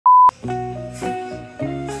I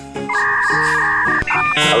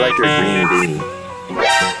like your green beanie.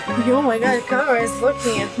 Oh my god, the camera is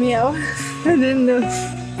looking at me. I didn't know.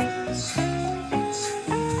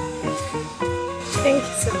 Thank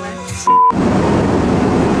you so much.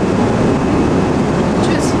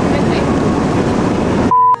 Choose midnight.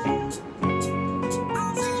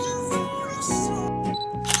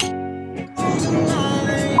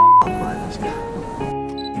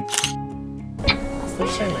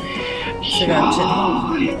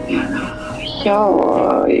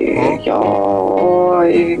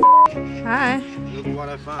 Hi. Look what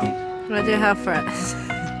I found. What do you have for us?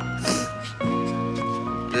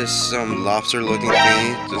 This some lobster looking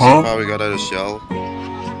thingy. This probably got out of shell.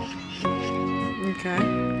 Okay.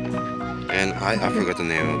 And I forgot the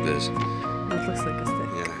name of this. It looks like a stick.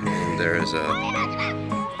 Yeah, and there is a...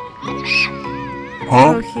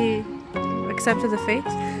 Oh, he accepted the fate?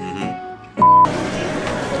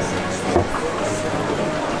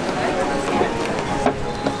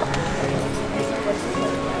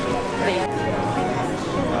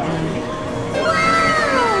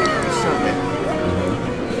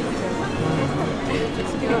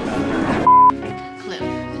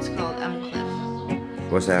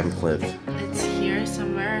 What's that cliff? It's here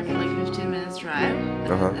somewhere for like 15 minutes drive.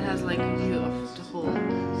 It has like a view of the whole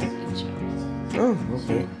picture. Oh,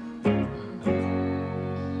 okay.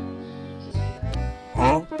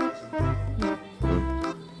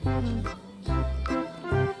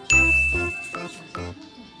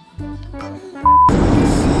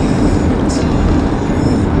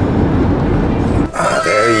 Ah,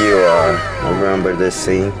 there you are. I remember this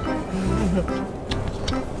scene.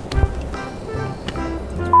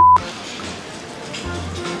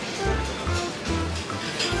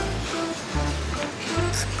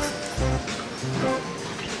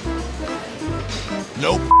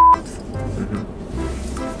 Nope.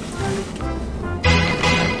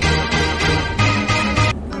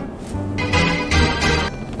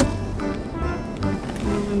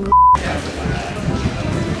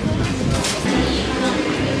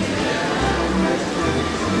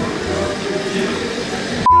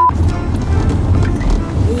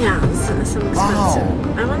 Yeah, this is some expensive.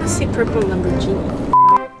 Wow. I want to see purple Lamborghini.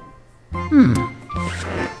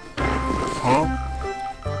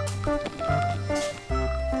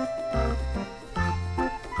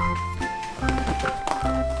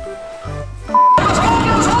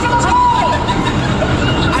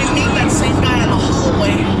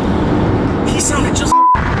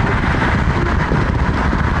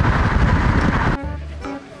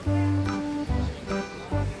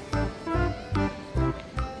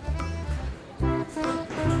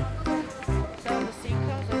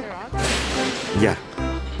 Yeah.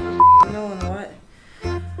 No, what?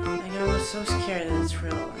 Like, I was so scared that it's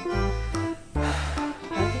real. I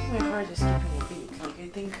think my heart is skipping a beat. Like, I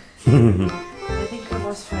think I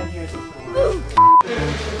lost 5 years of my life.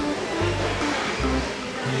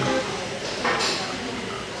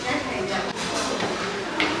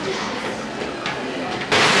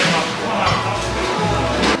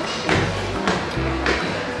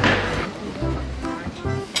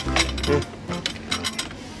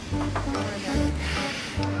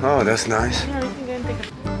 Oh, that's nice. Yeah, we can go and take a...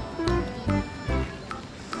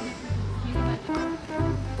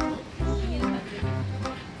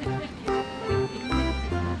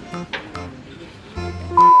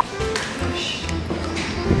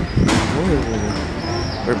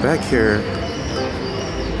 Oh, we're back here.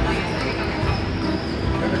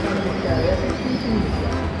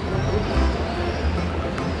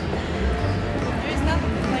 There's not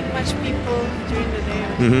like much people during the day.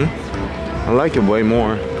 I like it way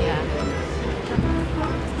more.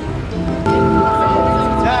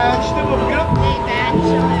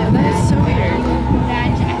 That's so weird.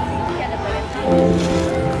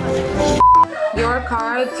 Your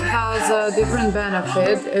card has a different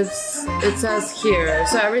benefit. It says here.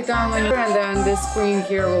 So every time when you and then this screen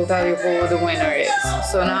here will tell you who the winner is.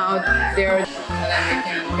 So now they're and then we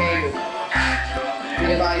can pay you.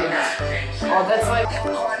 Oh, that's like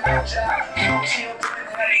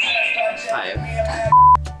 5.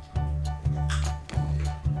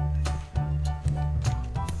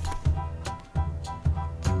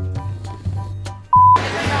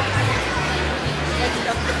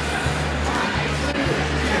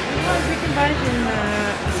 We can buy it in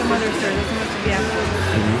some other store. It doesn't have to be Apple.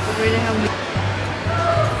 But we really have.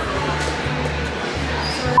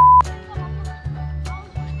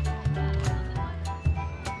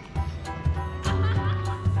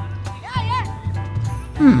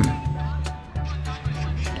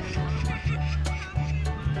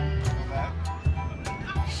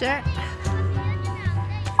 Sure.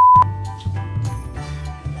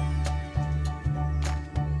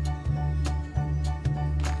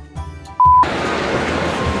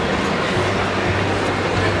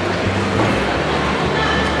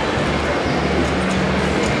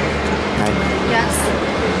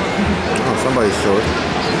 Somebody showed.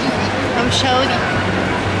 I'm Shody.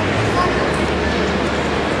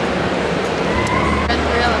 Red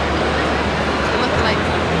gorilla. Look like.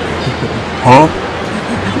 Huh?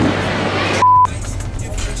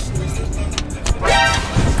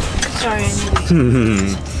 Sorry, I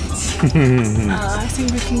need it. I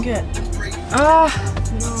think we can get.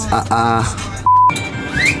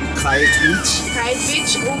 Kite Beach? Kite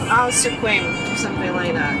beach Sequim, something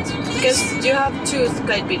like that. Because you have two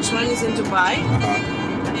kite beach. One is in Dubai,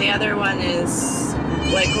 and the other one is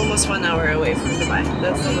like almost 1 hour away from Dubai.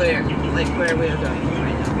 That's where we are going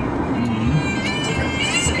right now.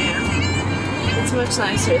 So yeah, it's much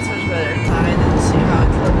nicer. It's much better. Tide and see how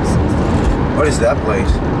it looks. What is that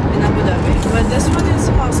place? In Abu Dhabi, but this one is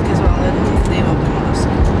a mosque as well. I don't know the name of the mosque.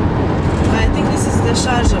 But I think this is the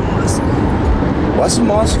Sharjah mosque. What's the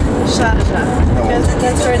mosque? Sharjah, because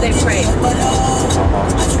that's where they pray.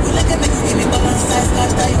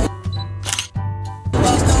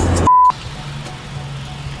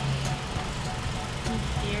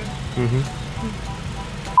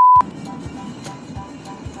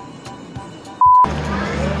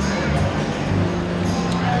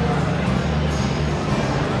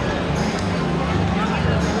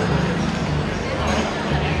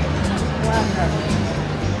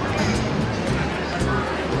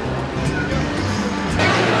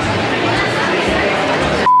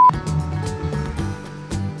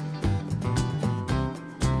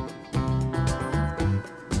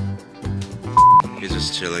 He's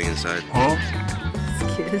just chilling inside.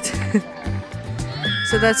 It's cute.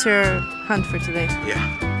 So that's your hunt for today.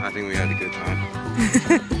 Yeah, I think we had a good time.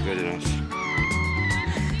 Good enough.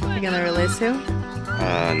 You're gonna release him?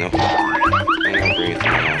 No. I'm gonna bring it to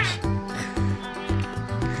my house.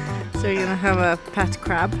 So you're gonna have a pet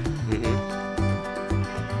crab? Mm-hmm.